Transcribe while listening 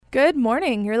Good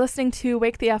morning. You're listening to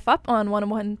Wake the F Up on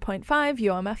 101.5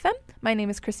 UMFM. My name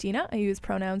is Christina. I use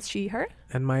pronouns she, her.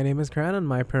 And my name is Karan, and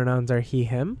my pronouns are he,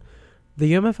 him.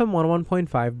 The UMFM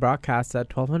 101.5 broadcasts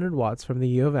at 1200 watts from the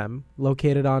U of M,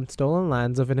 located on stolen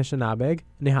lands of Anishinaabe,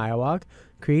 Nihiawak,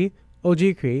 Cree,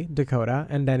 Oji Cree, Dakota,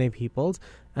 and Dene peoples,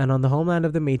 and on the homeland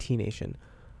of the Métis Nation.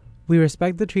 We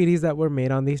respect the treaties that were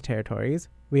made on these territories.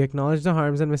 We acknowledge the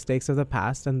harms and mistakes of the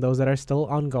past and those that are still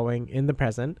ongoing in the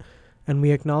present. And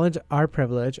we acknowledge our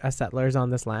privilege as settlers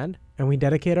on this land, and we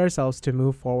dedicate ourselves to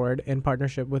move forward in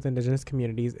partnership with Indigenous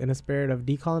communities in a spirit of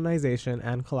decolonization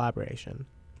and collaboration.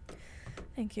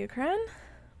 Thank you, Karan.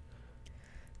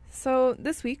 So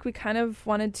this week we kind of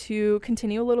wanted to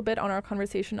continue a little bit on our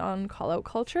conversation on call-out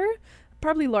culture,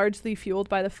 probably largely fueled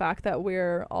by the fact that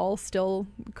we're all still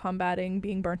combating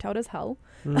being burnt out as hell.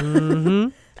 Mm-hmm.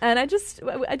 And I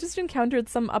just encountered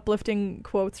some uplifting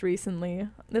quotes recently.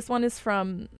 This one is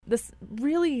from this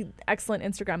really excellent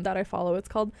Instagram that I follow. It's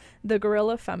called The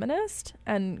Guerrilla Feminist,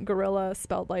 and guerrilla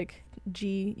spelled like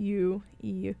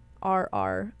Guerrri.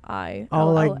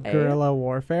 Oh, like guerrilla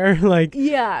warfare? Like,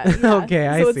 yeah.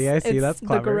 Okay, so I see. That's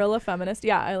clever. The Guerrilla Feminist.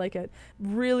 Yeah, I like it.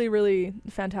 Really, really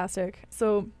fantastic.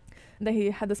 So they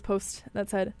had this post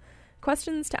that said,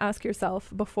 questions to ask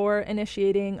yourself before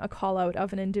initiating a call out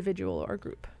of an individual or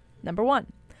group. Number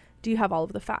 1, do you have all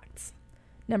of the facts?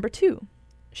 Number 2,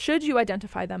 should you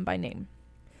identify them by name?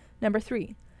 Number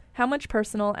 3, how much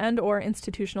personal and or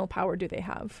institutional power do they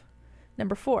have?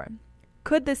 Number 4,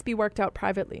 could this be worked out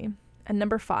privately? And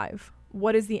number 5,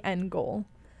 what is the end goal?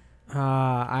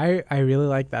 I really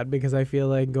like that, because I feel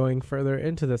like going further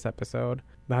into this episode,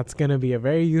 that's going to be a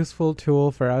very useful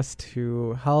tool for us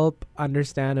to help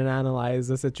understand and analyze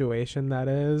the situation that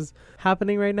is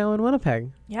happening right now in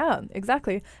Winnipeg. Yeah,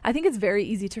 exactly. I think it's very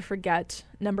easy to forget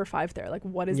number 5 there. Like,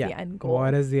 what is the end goal?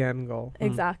 What is the end goal?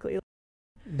 Exactly.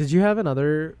 Did you have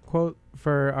another quote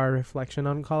for our reflection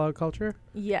on call-out culture?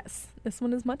 Yes. This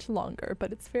one is much longer,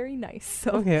 but it's very nice.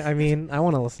 So. Okay, I mean, I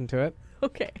want to listen to it.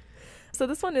 Okay. So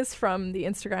this one is from the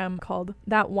Instagram called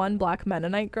That One Black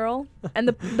Mennonite Girl. And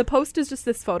the post is just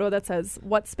this photo that says,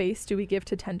 what space do we give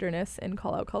to tenderness in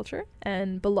call-out culture?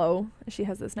 And below, she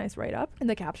has this nice write-up in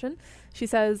the caption. She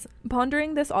says,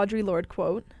 pondering this Audre Lorde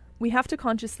quote, we have to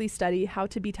consciously study how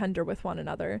to be tender with one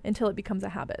another until it becomes a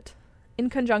habit. In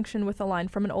conjunction with a line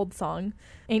from an old song,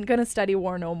 ain't gonna study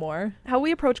war no more. How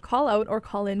we approach call-out or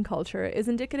call-in culture is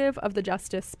indicative of the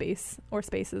justice space or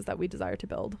spaces that we desire to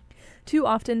build. Too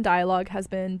often, dialogue has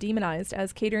been demonized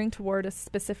as catering toward a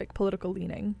specific political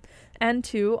leaning. And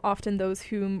too often, those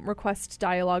who request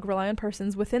dialogue rely on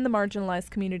persons within the marginalized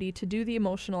community to do the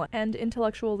emotional and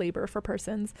intellectual labor for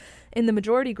persons in the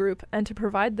majority group and to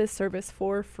provide this service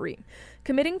for free.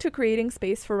 Committing to creating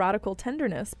space for radical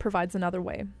tenderness provides another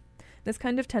way. This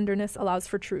kind of tenderness allows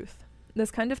for truth.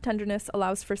 This kind of tenderness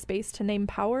allows for space to name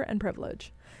power and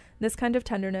privilege. This kind of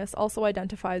tenderness also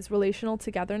identifies relational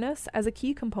togetherness as a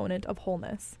key component of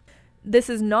wholeness. This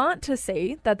is not to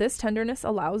say that this tenderness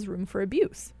allows room for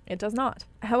abuse. It does not.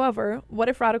 However, what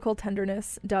if radical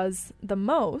tenderness does the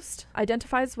most,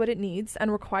 identifies what it needs,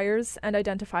 and requires and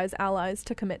identifies allies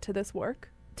to commit to this work?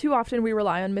 Too often we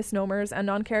rely on misnomers and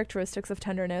non-characteristics of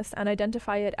tenderness and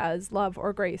identify it as love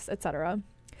or grace, etc.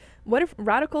 What if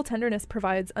radical tenderness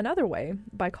provides another way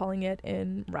by calling it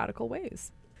in radical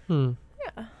ways? Yeah.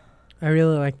 I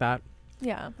really like that.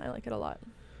 Yeah, I like it a lot.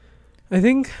 I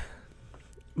think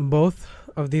both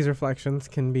of these reflections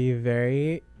can be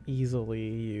very easily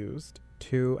used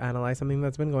to analyze something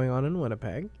that's been going on in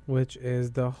Winnipeg, which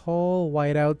is the whole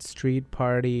Whiteout street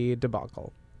party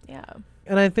debacle. Yeah.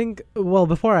 And I think, well,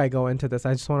 before I go into this,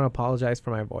 I just want to apologize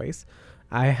for my voice.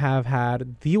 I have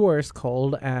had the worst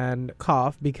cold and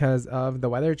cough because of the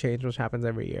weather change, which happens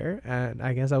every year. And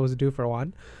I guess I was due for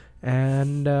one.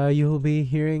 And you'll be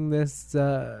hearing this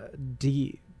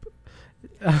deep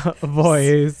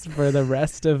voice for the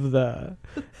rest of the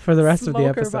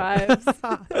episode.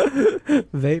 Vibes.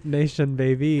 Vape Nation,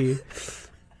 baby.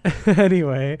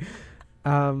 Anyway,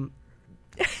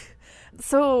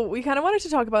 so we kind of wanted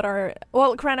to talk about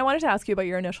Karan, I wanted to ask you about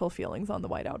your initial feelings on the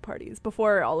Whiteout parties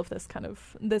before all of this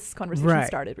conversation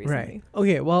started recently. Right.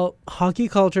 Okay, well, hockey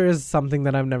culture is something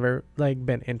that I've never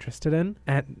been interested in,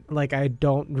 and I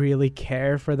don't really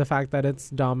care for the fact that it's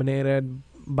dominated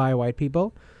by white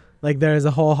people. There is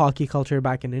a whole hockey culture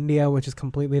back in India, which is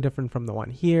completely different from the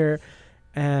one here.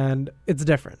 And it's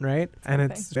different, right? And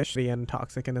it's shitty and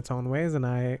toxic in its own ways.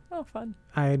 And fun.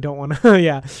 I don't want to,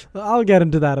 yeah. I'll get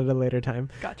into that at a later time.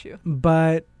 Got you.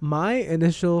 But my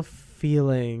initial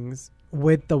feelings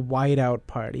with the Whiteout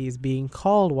parties being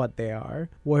called what they are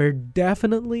were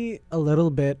definitely a little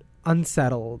bit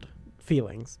unsettled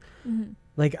feelings. Mm-hmm.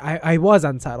 Like, I was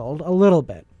unsettled a little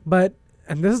bit. But,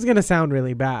 and this is going to sound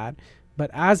really bad, but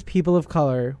as people of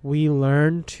color, we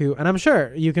learn to, and I'm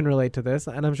sure you can relate to this,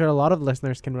 and I'm sure a lot of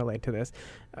listeners can relate to this.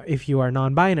 If you are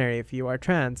non-binary, if you are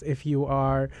trans, if you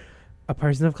are a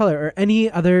person of color, or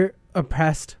any other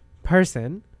oppressed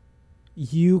person,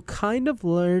 you kind of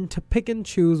learn to pick and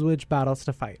choose which battles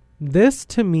to fight. This,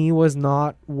 to me, was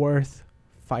not worth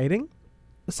fighting.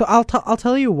 So I'll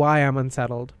tell you why I'm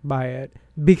unsettled by it.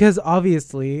 Because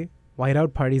obviously,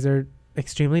 whiteout parties are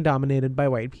extremely dominated by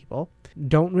white people.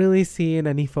 Don't really see in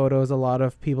any photos a lot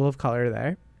of people of color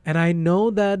there. And I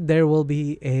know that there will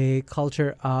be a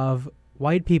culture of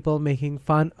white people making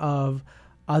fun of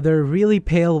other really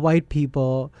pale white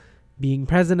people being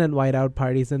present at whiteout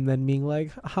parties and then being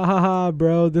like, ha ha ha,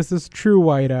 bro, this is true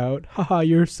whiteout. Ha ha,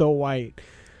 you're so white.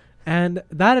 And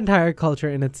that entire culture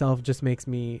in itself just makes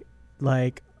me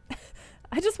like,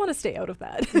 I just want to stay out of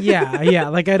that. yeah.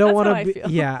 Like, I don't want to be.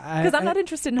 Yeah. Because I'm not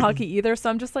interested in hockey either. So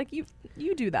I'm just like,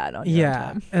 you do that on your own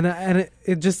time. And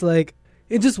it just like,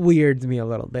 it just weirds me a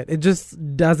little bit. It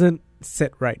just doesn't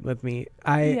sit right with me.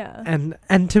 And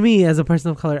to me, as a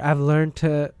person of color, I've learned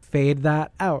to fade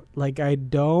that out. Like, I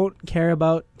don't care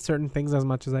about certain things as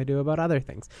much as I do about other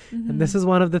things. Mm-hmm. And this is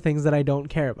one of the things that I don't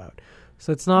care about.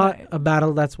 So it's not a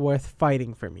battle that's worth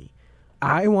fighting for me.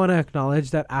 I want to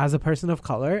acknowledge that as a person of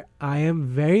color, I am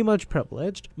very much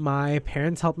privileged. My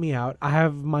parents help me out. I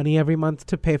have money every month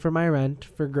to pay for my rent,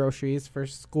 for groceries, for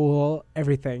school,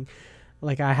 everything.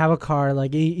 Like, I have a car,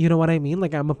 like, you know what I mean?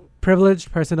 Like, I'm a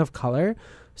privileged person of color.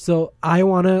 So I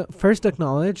want to first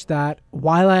acknowledge that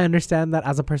while I understand that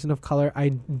as a person of color, I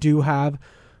do have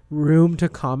room to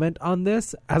comment on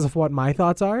this as of what my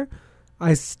thoughts are,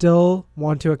 I still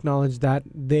want to acknowledge that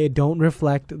they don't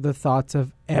reflect the thoughts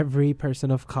of every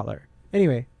person of color.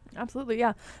 Anyway. Absolutely,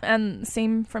 yeah. And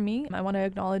same for me. I want to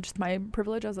acknowledge my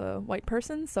privilege as a white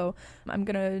person. So I'm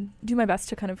going to do my best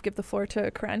to kind of give the floor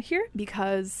to Karan here,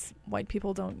 because white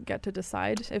people don't get to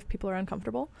decide if people are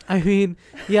uncomfortable. I mean,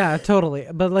 yeah, totally.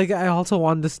 But like, I also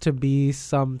want this to be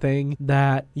something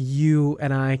that you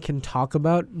and I can talk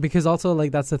about, because also,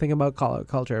 like, that's the thing about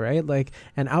culture, right? Like,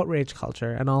 an outrage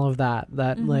culture and all of that,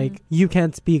 like, you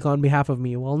can't speak on behalf of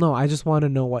me. Well, no, I just want to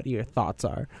know what your thoughts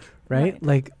are. Right?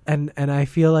 Like, and I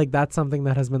feel like that's something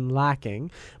that has been lacking.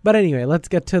 But anyway, let's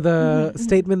get to the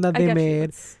statement that they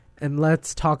made, and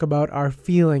let's talk about our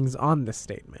feelings on this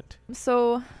statement.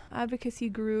 So, advocacy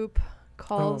group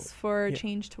calls for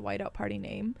change to whiteout party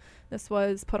name. This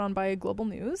was put on by Global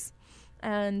News,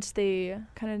 and they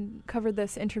kind of covered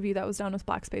this interview that was done with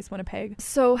Black Space Winnipeg.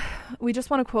 So we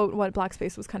just want to quote what Black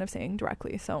Space was kind of saying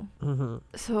directly. So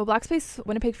Black Space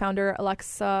Winnipeg founder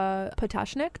Alexa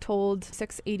Potashnik told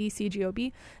 680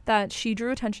 CGOB that she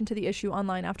drew attention to the issue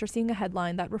online after seeing a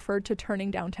headline that referred to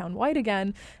turning downtown white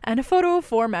again, and a photo of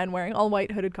 4 men wearing all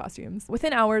white hooded costumes.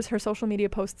 Within hours, her social media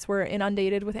posts were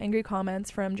inundated with angry comments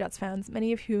from Jets fans,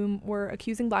 many of whom were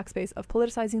accusing Black Space of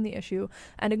politicizing the issue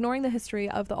and ignoring the history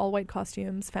of the all white costumes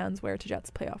fans wear to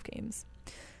Jets playoff games.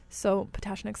 So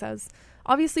Potashnik says,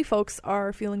 obviously folks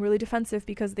are feeling really defensive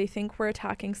because they think we're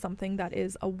attacking something that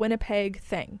is a Winnipeg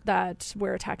thing, that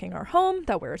we're attacking our home,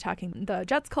 that we're attacking the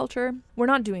Jets culture. We're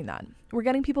not doing that. We're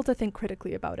getting people to think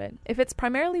critically about it. If it's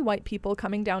primarily white people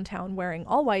coming downtown wearing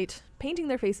all white, painting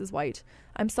their faces white,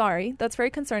 I'm sorry, that's very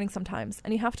concerning sometimes,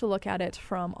 and you have to look at it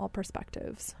from all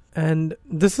perspectives. And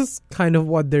this is kind of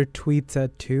what their tweet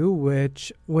said too,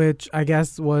 which I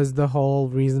guess was the whole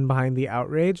reason behind the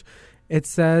outrage. It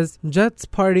says, Jets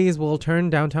parties will turn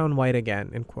downtown white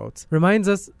again, in quotes. Reminds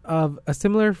us of a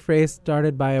similar phrase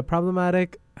started by a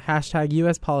problematic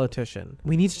 #US politician.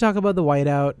 We need to talk about the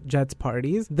whiteout Jets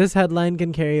parties. This headline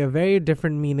can carry a very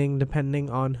different meaning depending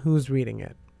on who's reading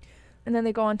it. And then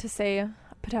they go on to say,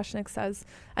 Potashnik says,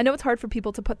 I know it's hard for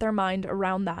people to put their mind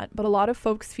around that, but a lot of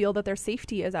folks feel that their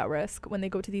safety is at risk when they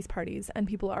go to these parties and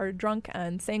people are drunk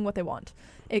and saying what they want.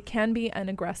 It can be an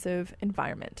aggressive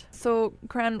environment. So,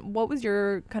 Karan, what was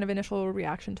your kind of initial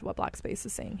reaction to what Black Space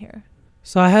is saying here?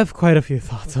 So I have quite a few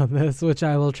thoughts on this, which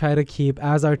I will try to keep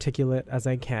as articulate as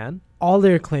I can. All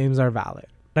their claims are valid.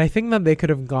 But I think that they could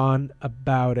have gone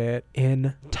about it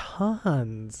in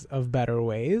tons of better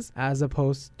ways as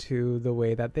opposed to the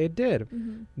way that they did.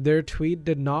 Their tweet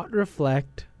did not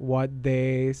reflect what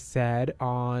they said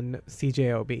on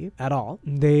CJOB at all.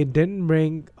 They didn't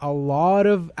bring a lot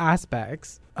of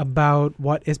aspects about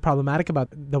what is problematic about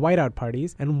the whiteout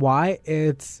parties and why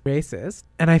it's racist.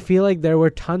 And I feel like there were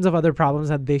tons of other problems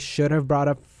that they should have brought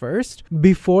up first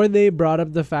before they brought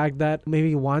up the fact that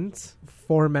maybe once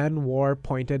 4 men wore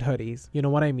pointed hoodies. You know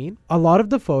what I mean? A lot of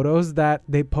the photos that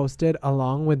they posted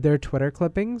along with their Twitter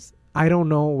clippings I don't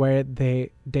know where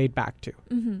they date back to.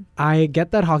 Mm-hmm. I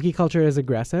get that hockey culture is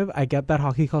aggressive. I get that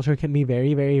hockey culture can be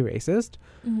very, very racist.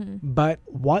 Mm-hmm. But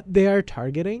what they are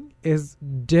targeting is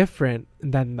different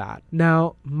than that.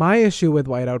 Now, my issue with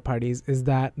whiteout parties is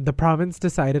that the province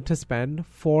decided to spend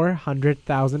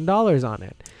 $400,000 on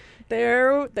it.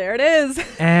 There it is.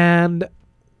 And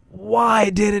why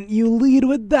didn't you lead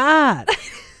with that?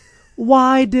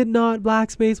 Why did not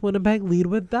Black Space Winnipeg lead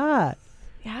with that?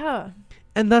 Yeah.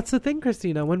 And that's the thing,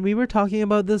 Christina. When we were talking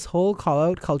about this whole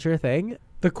call-out culture thing,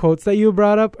 the quotes that you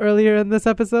brought up earlier in this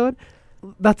episode,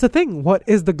 that's the thing. What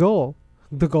is the goal?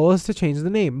 The goal is to change the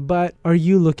name. But are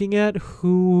you looking at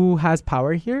who has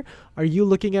power here? Are you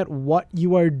looking at what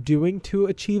you are doing to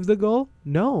achieve the goal?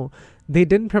 No. They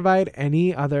didn't provide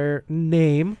any other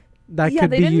name that could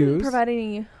be used. Yeah, they didn't provide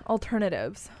any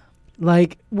alternatives.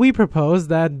 Like, we propose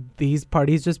that these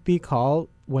parties just be called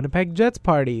Winnipeg Jets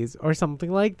parties or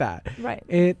something like that.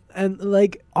 Right.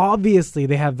 Obviously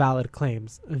they have valid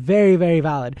claims. Very, very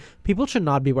valid. People should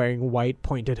not be wearing white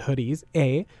pointed hoodies.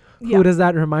 Who does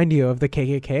that remind you of? The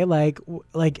KKK?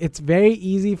 Like it's very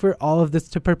easy for all of this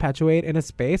to perpetuate in a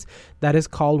space that is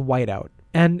called whiteout.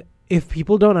 And if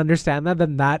people don't understand that,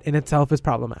 then that in itself is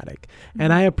problematic. Mm-hmm.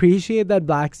 And I appreciate that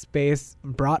Black Space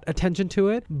brought attention to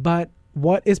it, but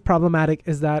what is problematic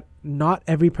is that not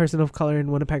every person of color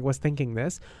in Winnipeg was thinking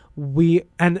this. When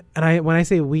I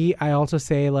say we, I also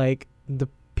say like the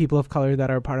people of color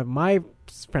that are part of my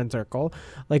friend circle.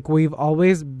 Like, we've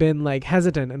always been like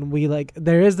hesitant, and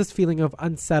there is this feeling of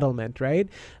unsettlement, right?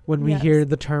 When we hear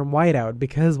the term whiteout,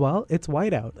 because it's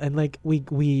whiteout, and like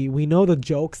we know the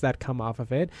jokes that come off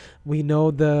of it. We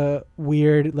know the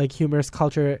weird like humorous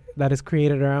culture that is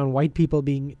created around white people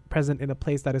being present in a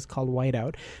place that is called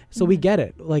whiteout. So we get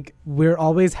it. Like, we're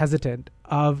always hesitant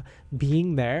of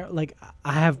being there. Like,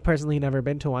 I have personally never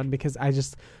been to one because I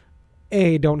just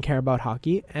A, don't care about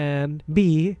hockey, and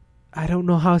B, I don't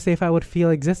know how safe I would feel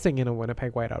existing in a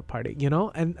Winnipeg whiteout party, you know?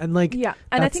 And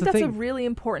I think that's a really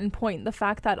important point. The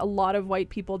fact that a lot of white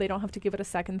people, they don't have to give it a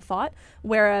second thought.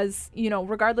 Whereas, you know,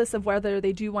 regardless of whether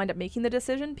they do wind up making the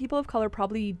decision, people of color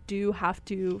probably do have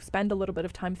to spend a little bit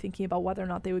of time thinking about whether or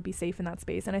not they would be safe in that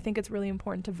space. And I think it's really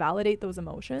important to validate those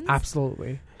emotions.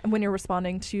 Absolutely. When you're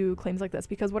responding to claims like this,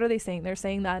 because what are they saying? They're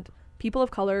saying that people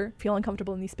of color feel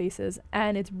uncomfortable in these spaces,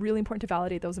 and it's really important to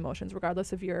validate those emotions,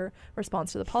 regardless of your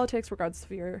response to the politics, regardless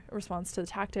of your response to the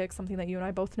tactics. Something that you and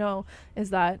I both know is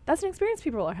that that's an experience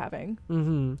people are having.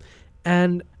 Mm-hmm.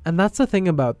 And that's the thing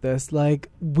about this. Like,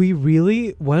 we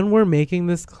really, when we're making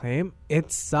this claim,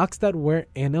 it sucks that we're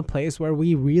in a place where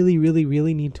we really, really,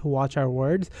 really need to watch our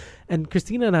words. And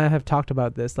Christina and I have talked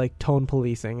about this, like tone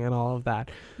policing and all of that.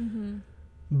 Mm-hmm.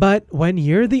 But when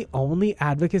you're the only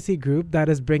advocacy group that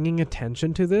is bringing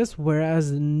attention to this,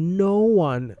 whereas no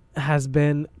one has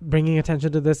been bringing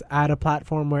attention to this at a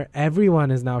platform where everyone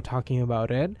is now talking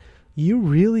about it, you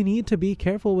really need to be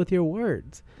careful with your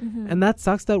words. Mm-hmm. And that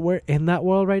sucks that we're in that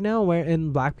world right now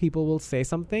wherein Black people will say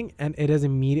something and it is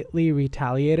immediately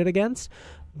retaliated against.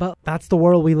 But that's the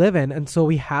world we live in, and so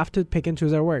we have to pick and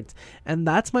choose our words. And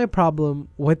that's my problem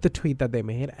with the tweet that they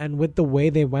made and with the way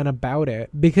they went about it,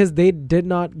 because they did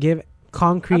not give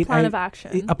concrete... A plan of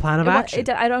action. It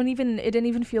didn't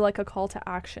even feel like a call to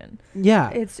action. Yeah.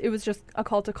 It was just a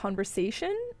call to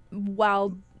conversation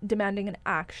while demanding an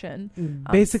action.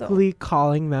 Basically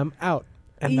calling them out.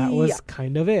 And that was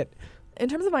kind of it. In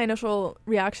terms of my initial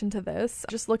reaction to this,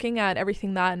 just looking at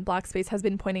everything that Black Space has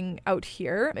been pointing out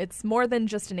here, it's more than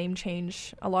just a name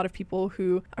change. A lot of people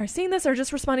who are seeing this are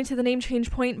just responding to the name change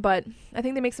point, but I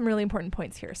think they make some really important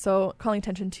points here. So calling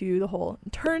attention to the whole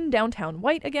turn downtown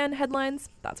white again headlines,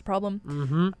 that's a problem.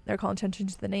 Mm-hmm. They're calling attention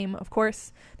to the name, of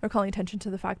course. They're calling attention to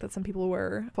the fact that some people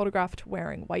were photographed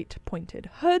wearing white pointed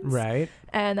hoods. Right.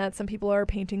 And that some people are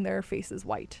painting their faces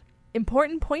white.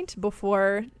 Important point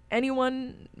before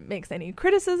anyone makes any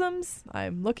criticisms.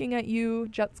 I'm looking at you,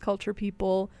 Jets culture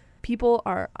people. People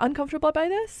are uncomfortable by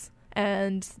this,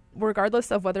 and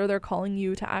regardless of whether they're calling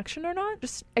you to action or not,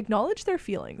 just acknowledge their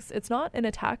feelings. It's not an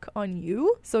attack on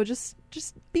you, so just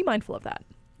be mindful of that.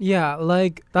 Yeah,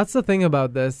 like, that's the thing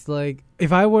about this. Like,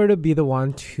 if I were to be the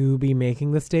one to be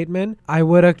making the statement, I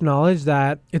would acknowledge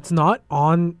that it's not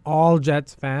on all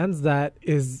Jets fans that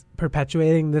is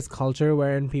perpetuating this culture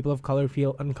wherein people of color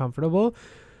feel uncomfortable.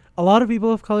 A lot of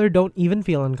people of color don't even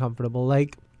feel uncomfortable.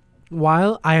 Like,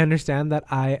 while I understand that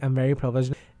I am very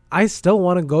privileged, I still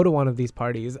want to go to one of these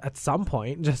parties at some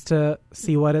point just to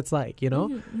see what it's like, you know?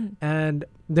 Mm-hmm. And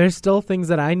there's still things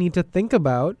that I need to think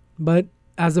about, but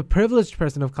as a privileged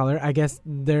person of color, I guess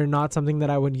they're not something that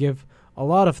I would give a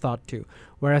lot of thought to.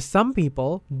 Whereas some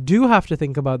people do have to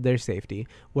think about their safety.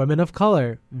 Women of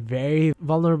color, very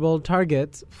vulnerable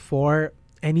targets for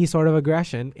any sort of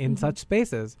aggression in such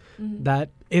spaces. That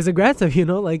is aggressive,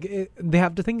 they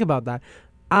have to think about that.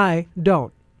 I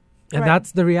don't. And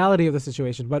that's the reality of the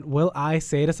situation. But will I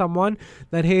say to someone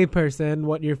that, hey, person,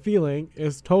 what you're feeling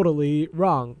is totally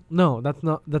wrong? No,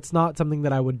 that's not something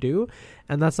that I would do.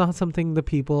 And that's not something the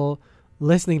people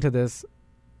listening to this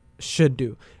should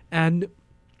do. And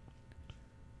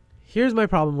here's my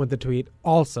problem with the tweet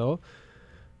also,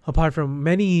 apart from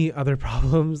many other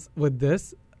problems with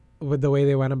this, with the way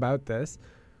they went about this.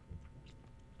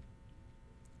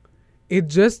 It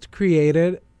just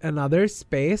created another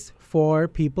space for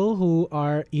people who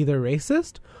are either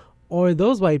racist or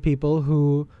those white people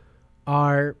who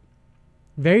are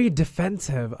very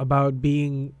defensive about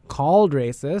being called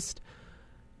racist.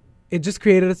 It just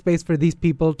created a space for these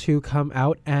people to come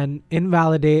out and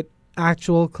invalidate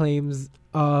actual claims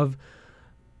of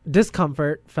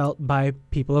discomfort felt by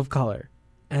people of color.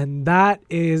 And that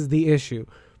is the issue.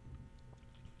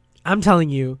 I'm telling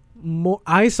you,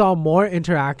 I saw more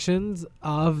interactions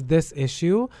of this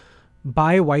issue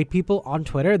by white people on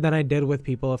Twitter than I did with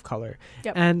people of color.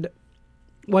 Yep. And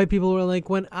white people were like,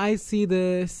 when I see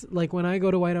this, like when I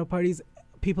go to whiteout parties,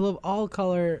 people of all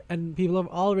color and people of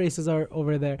all races are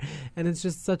over there. And it's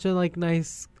just such a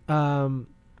nice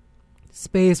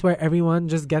space where everyone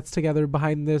just gets together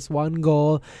behind this one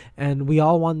goal and we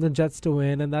all want the Jets to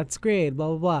win and that's great, blah,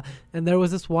 blah, blah. And there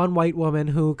was this one white woman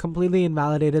who completely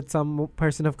invalidated some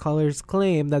person of color's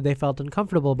claim that they felt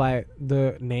uncomfortable by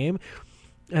the name.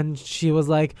 And she was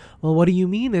like, well, what do you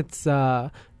mean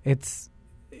what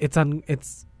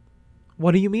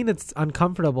do you mean it's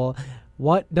uncomfortable?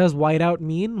 What does whiteout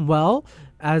mean? Well,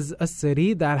 as a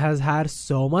city that has had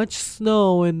so much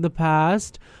snow in the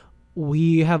past,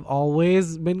 we have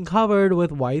always been covered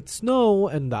with white snow,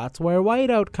 and that's where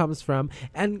whiteout comes from.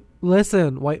 And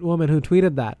listen, white woman who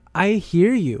tweeted that, I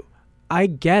hear you. I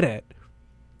get it.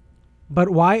 But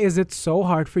why is it so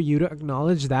hard for you to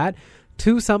acknowledge that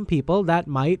to some people that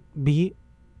might be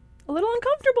a little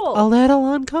uncomfortable?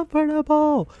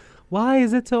 Why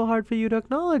is it so hard for you to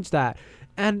acknowledge that?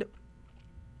 And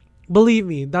believe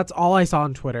me, that's all I saw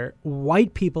on Twitter.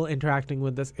 White people interacting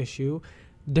with this issue,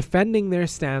 defending their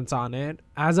stance on it,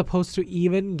 as opposed to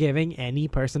even giving any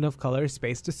person of color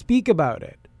space to speak about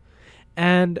it.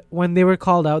 And when they were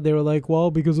called out, they were like,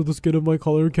 well, because of the skin of my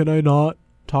color, can I not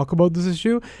talk about this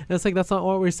issue? And it's like, that's not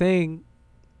what we're saying,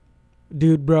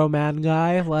 dude, bro, man,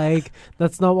 guy. Like,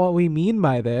 that's not what we mean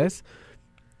by this.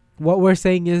 What we're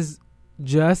saying is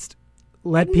just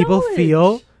let people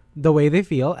feel the way they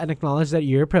feel and acknowledge that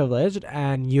you're privileged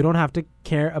and you don't have to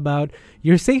care about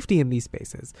your safety in these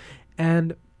spaces.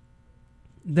 And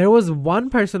there was one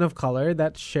person of color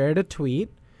that shared a tweet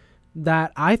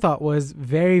that I thought was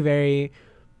very, very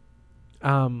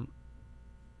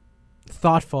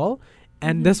thoughtful.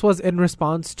 And this was in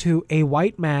response to a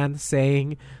white man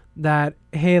saying that,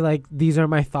 hey, like, these are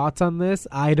my thoughts on this.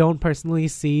 I don't personally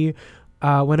see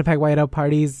Winnipeg Whiteout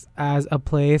parties as a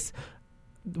place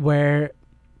where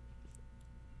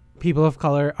people of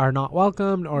color are not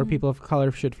welcomed or people of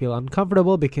color should feel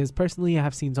uncomfortable, because personally I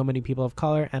have seen so many people of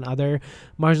color and other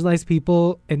marginalized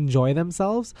people enjoy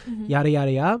themselves, yada,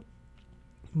 yada, yada.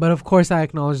 But of course I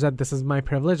acknowledge that this is my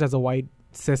privilege as a white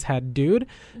cishet dude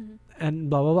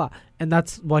and blah, blah, blah. And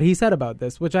that's what he said about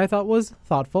this, which I thought was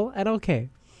thoughtful and okay.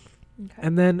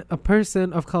 And then a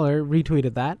person of color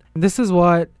retweeted that. This is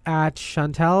what at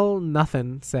Chantel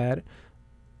Nothing said.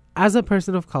 As a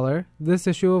person of color, this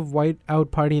issue of whiteout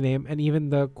party name and even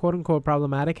the quote-unquote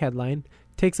problematic headline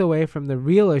takes away from the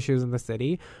real issues in the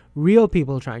city, real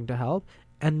people trying to help,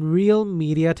 and real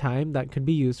media time that could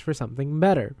be used for something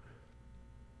better.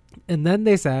 And then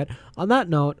they said, on that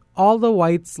note, all the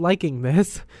whites liking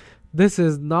this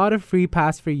is not a free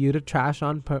pass for you to trash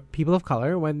on people of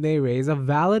color when they raise a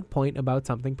valid point about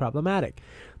something problematic.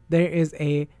 There is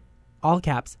a, all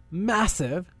caps,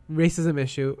 massive racism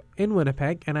issue in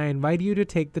Winnipeg, and I invite you to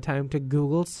take the time to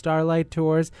Google Starlight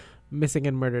Tours, missing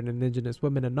and murdered Indigenous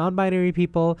women and non-binary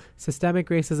people, systemic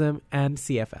racism, and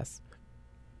CFS.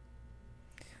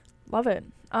 Love it.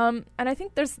 And I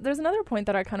think there's another point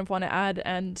that I kind of want to add,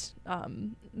 and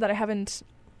that I haven't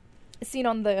seen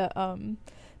on the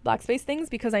black space things,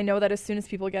 because I know that as soon as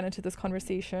people get into this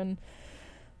conversation,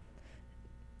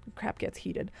 crap gets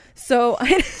heated. So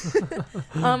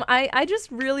I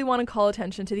just really want to call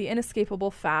attention to the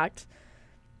inescapable fact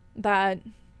that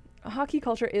hockey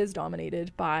culture is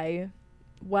dominated by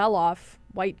well-off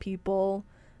white people,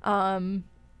 and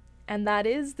that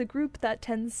is the group that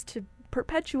tends to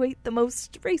perpetuate the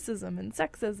most racism and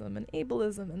sexism and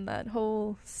ableism and that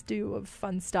whole stew of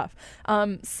fun stuff.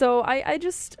 So I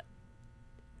just,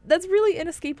 that's really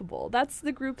inescapable. That's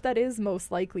the group that is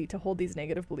most likely to hold these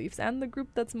negative beliefs and the group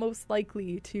that's most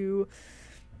likely to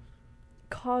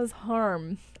cause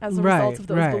harm as a result of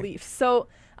those beliefs. So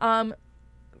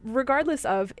regardless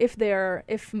of if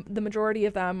the majority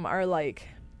of them are like,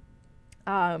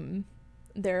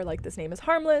 they're like, this name is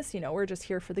harmless, we're just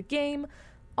here for the game.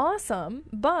 Awesome.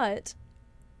 But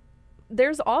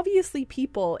there's obviously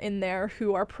people in there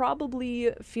who are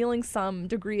probably feeling some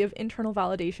degree of internal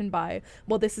validation by,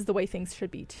 well, this is the way things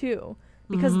should be too.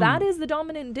 Because that is the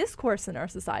dominant discourse in our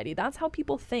society. That's how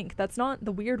people think. That's not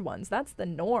the weird ones. That's the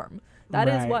norm. That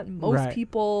is what most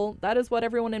people, that is what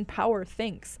everyone in power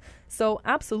thinks. So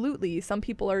absolutely, some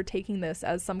people are taking this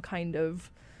as some kind of,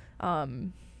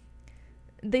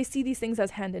 they see these things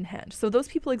as hand in hand. So those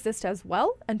people exist as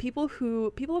well. And people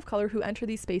of color who enter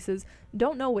these spaces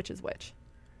don't know which is which.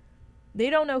 They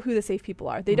don't know who the safe people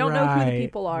are. They don't know who the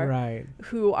people are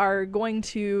who are going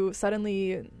to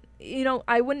suddenly,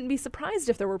 I wouldn't be surprised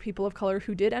if there were people of color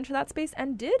who did enter that space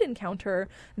and did encounter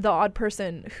the odd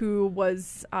person who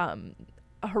was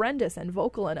horrendous and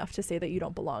vocal enough to say that you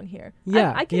don't belong here.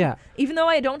 I can, even though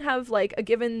I don't have like a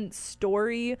given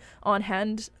story on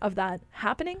hand of that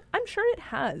happening, I'm sure it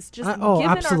has, just given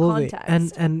absolutely. our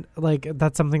context. And like,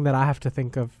 that's something that I have to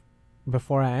think of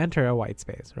before I enter a white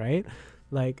space, right?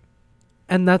 Like,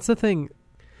 and that's the thing.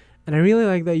 And I really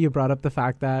like that you brought up the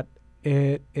fact that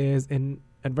it is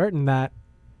inadvertent that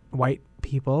white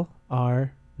people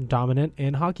are dominant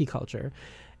in hockey culture.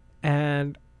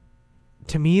 And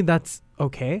to me, that's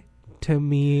okay. To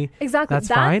me, exactly, that's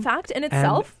that fine. Fact in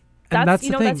itself, and that's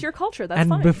the thing. That's your culture. That's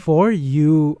fine. Before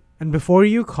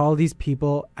you call these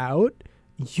people out,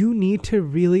 you need to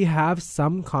really have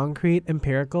some concrete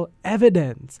empirical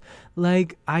evidence.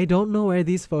 Like, I don't know where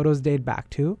these photos date back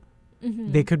to.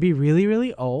 They could be really,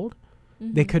 really old.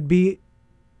 They could be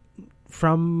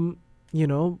from,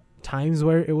 times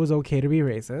where it was okay to be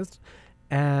racist.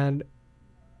 And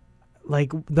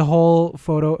like the whole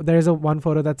photo, there's one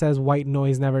photo that says white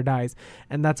noise never dies.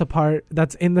 And that's a part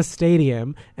that's in the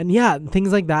stadium. And yeah,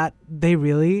 things like that, they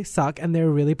really suck and they're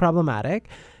really problematic.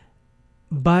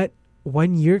 But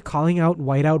when you're calling out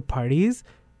whiteout parties,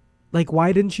 like,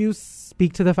 why didn't you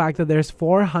speak to the fact that there's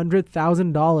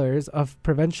 $400,000 of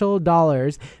provincial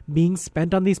dollars being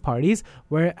spent on these parties,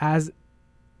 whereas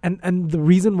and the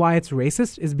reason why it's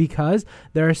racist is because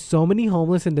there are so many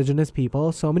homeless Indigenous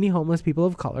people, so many homeless people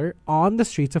of color on the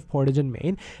streets of Portage and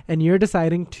Main, and you're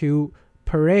deciding to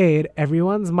parade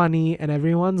everyone's money and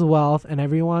everyone's wealth and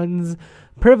everyone's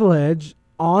privilege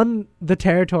on the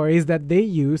territories that they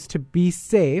use to be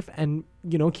safe and,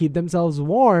 keep themselves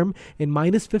warm in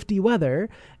 -50 weather,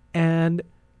 and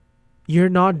you're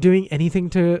not doing anything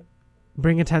to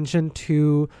bring attention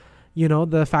to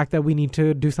the fact that we need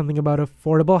to do something about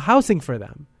affordable housing for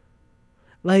them.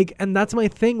 Like, and that's my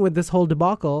thing with this whole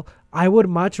debacle. I would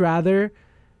much rather,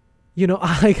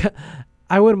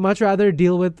 I would much rather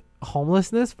deal with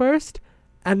homelessness first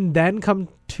and then come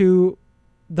to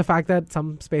the fact that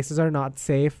some spaces are not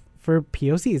safe for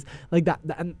POCs. Like that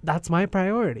and that's my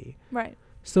priority. Right.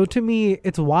 So to me,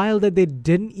 it's wild that they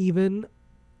didn't even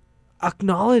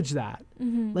acknowledge that.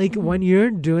 When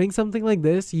you're doing something like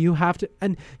this, you have to,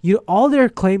 and all their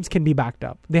claims can be backed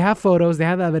up. They have photos, they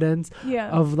have evidence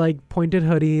of like pointed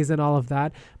hoodies and all of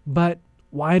that. But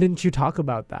why didn't you talk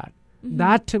about that?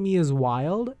 That to me is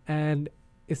wild and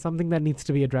is something that needs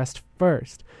to be addressed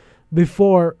first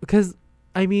before, because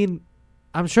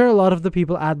I'm sure a lot of the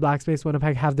people at Black Space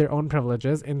Winnipeg have their own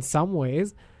privileges in some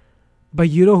ways, but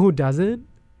who doesn't?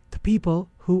 The people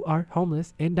who are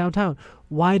homeless in downtown.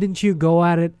 Why didn't you go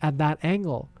at it at that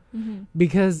angle?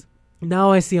 Because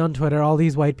now I see on Twitter all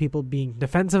these white people being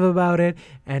defensive about it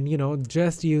and,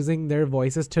 just using their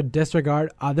voices to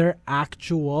disregard other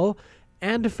actual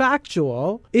and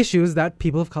factual issues that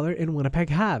people of color in Winnipeg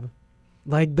have.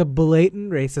 Like the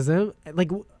blatant racism.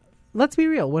 Like, let's be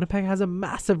real. Winnipeg has a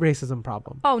massive racism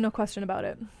problem. Oh, no question about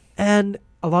it. And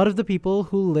a lot of the people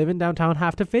who live in downtown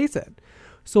have to face it.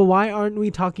 So why aren't we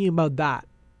talking about that?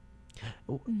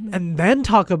 And then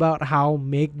talk about how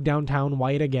make downtown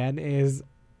white again is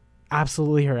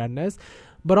absolutely horrendous.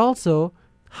 But also,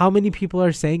 how many people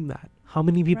are saying that? How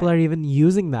many people are even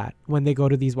using that when they go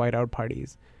to these whiteout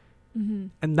parties?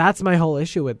 And that's my whole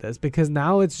issue with this, because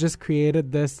now it's just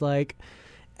created this like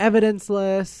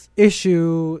evidenceless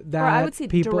issue that, or I would say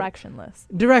directionless.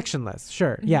 Directionless,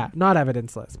 sure. Yeah, not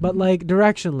evidenceless, but like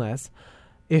directionless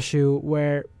issue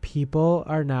where people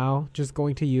are now just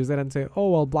going to use it and say, oh,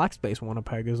 well, black space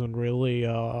Winnipeg isn't really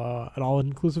an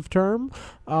all-inclusive term.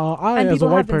 I, as a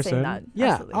white person,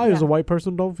 as a white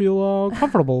person, don't feel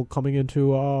comfortable coming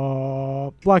into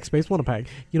black space Winnipeg.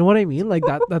 You know what I mean? Like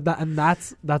that and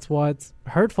that's what's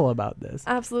hurtful about this.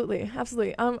 Absolutely.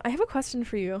 I have a question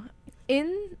for you.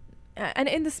 In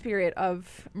the spirit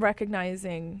of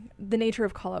recognizing the nature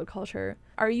of call-out culture,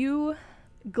 are you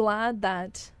glad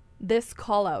that this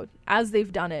call-out, as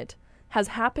they've done it, has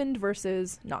happened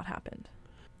versus not happened?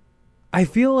 I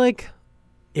feel like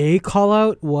a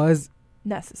call-out was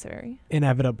necessary,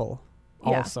 inevitable.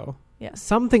 Also,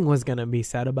 something was gonna be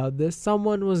said about this.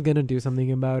 Someone was gonna do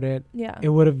something about it. It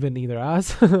would have been either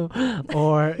us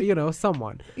or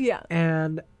someone.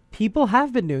 And people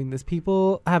have been doing this.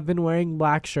 People have been wearing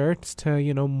black shirts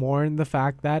to, mourn the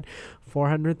fact that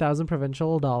 400,000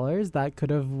 provincial dollars that could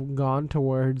have gone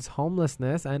towards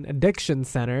homelessness and addiction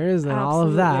centers and all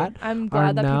of that. I'm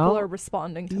glad that people are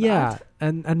responding to that. Yeah,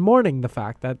 and mourning the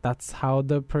fact that that's how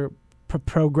the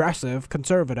progressive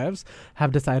conservatives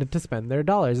have decided to spend their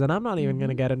dollars. And I'm not even going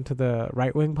to get into the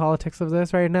right-wing politics of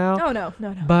this right now. Oh, no.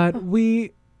 But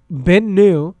we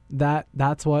knew that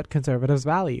that's what conservatives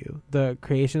value, the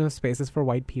creation of spaces for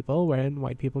white people wherein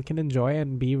white people can enjoy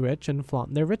and be rich and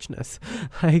flaunt their richness.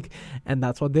 And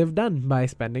that's what they've done by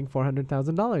spending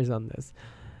 $400,000 on this.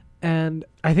 And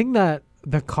I think that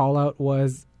the call out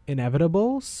was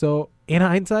inevitable. So in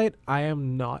hindsight, I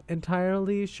am not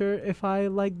entirely sure if I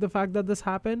like the fact that this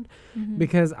happened,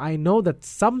 because I know that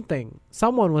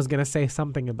someone was going to say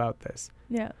something about this.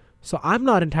 Yeah. So I'm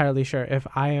not entirely sure if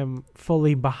I am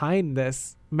fully behind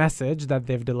this message that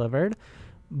they've delivered,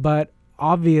 but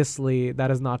obviously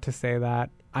that is not to say that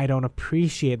I don't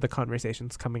appreciate the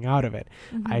conversations coming out of it.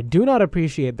 I do not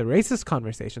appreciate the racist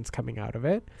conversations coming out of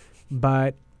it,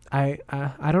 but I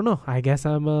don't know. I guess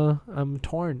I'm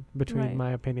torn between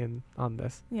my opinion on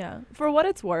this. Yeah. For what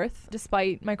it's worth,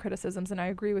 despite my criticisms, and I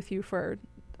agree with you for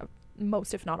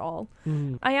most, if not all,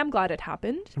 I am glad it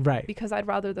happened. Right. Because I'd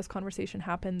rather this conversation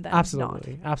happen than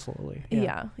Absolutely.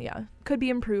 Yeah. Could be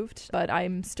improved, but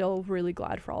I'm still really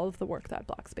glad for all of the work that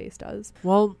Black Space does.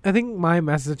 Well, I think my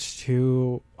message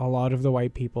to a lot of the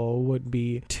white people would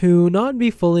be to not be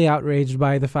fully outraged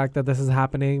by the fact that this is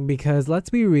happening, because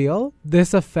let's be real,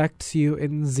 this affects you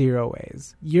in zero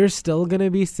ways. You're still going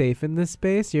to be safe in this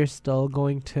space. You're still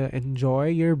going to enjoy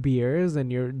your beers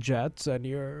and your Jets and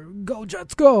your Go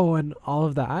Jets Go and all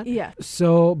of that. Yeah.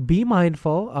 So be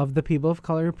mindful of the people of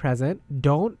color present.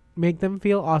 Don't make them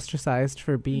feel ostracized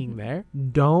for being there.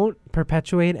 Don't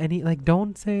perpetuate any,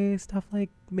 don't say stuff like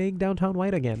make downtown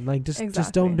white again.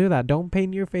 Just don't do that. Don't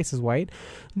paint your faces white.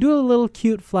 Do a little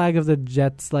cute flag of the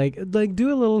Jets,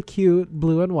 do a little cute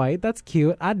blue and white. That's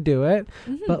cute. I'd do it.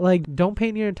 But don't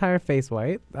paint your entire face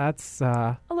white. That's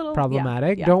a little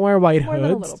problematic. Yeah. Don't wear white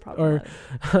hoods or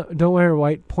don't wear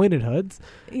white pointed hoods.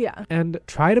 Yeah. And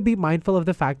try to be mindful of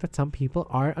the fact that some people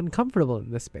are uncomfortable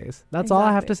in this space. That's all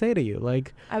I have to say to you.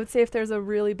 I would say if there's a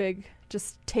really big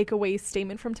just takeaway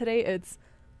statement from today, it's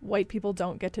white people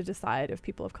don't get to decide if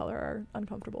people of color are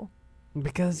uncomfortable.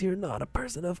 Because you're not a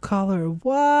person of color.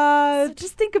 What? So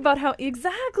just think about how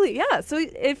exactly. Yeah. So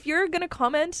if you're going to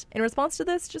comment in response to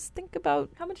this, just think about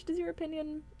how much does your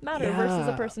opinion matter versus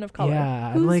a person of color.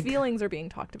 Yeah. Whose feelings are being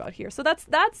talked about here. So that's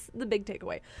the big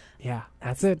takeaway. Yeah.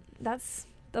 That's it. That's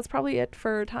probably it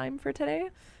for time for today.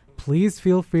 Please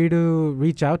feel free to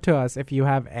reach out to us if you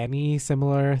have any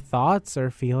similar thoughts or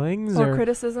feelings or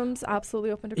criticisms. Absolutely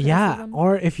open to criticism. Yeah,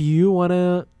 or if you want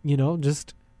to,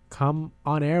 just come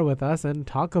on air with us and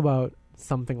talk about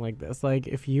something like this. We'd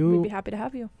be happy to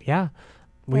have you. Yeah.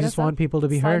 We just want people to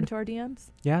be heard. Slide into our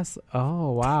DMs. Yes.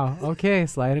 Oh, wow. Okay.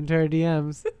 Slide into our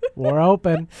DMs. We're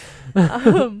open.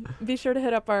 Be sure to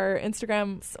hit up our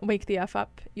Instagram, Wake the F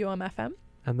Up, UMFM.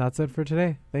 And that's it for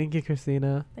today. Thank you,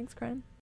 Christina. Thanks, Karen.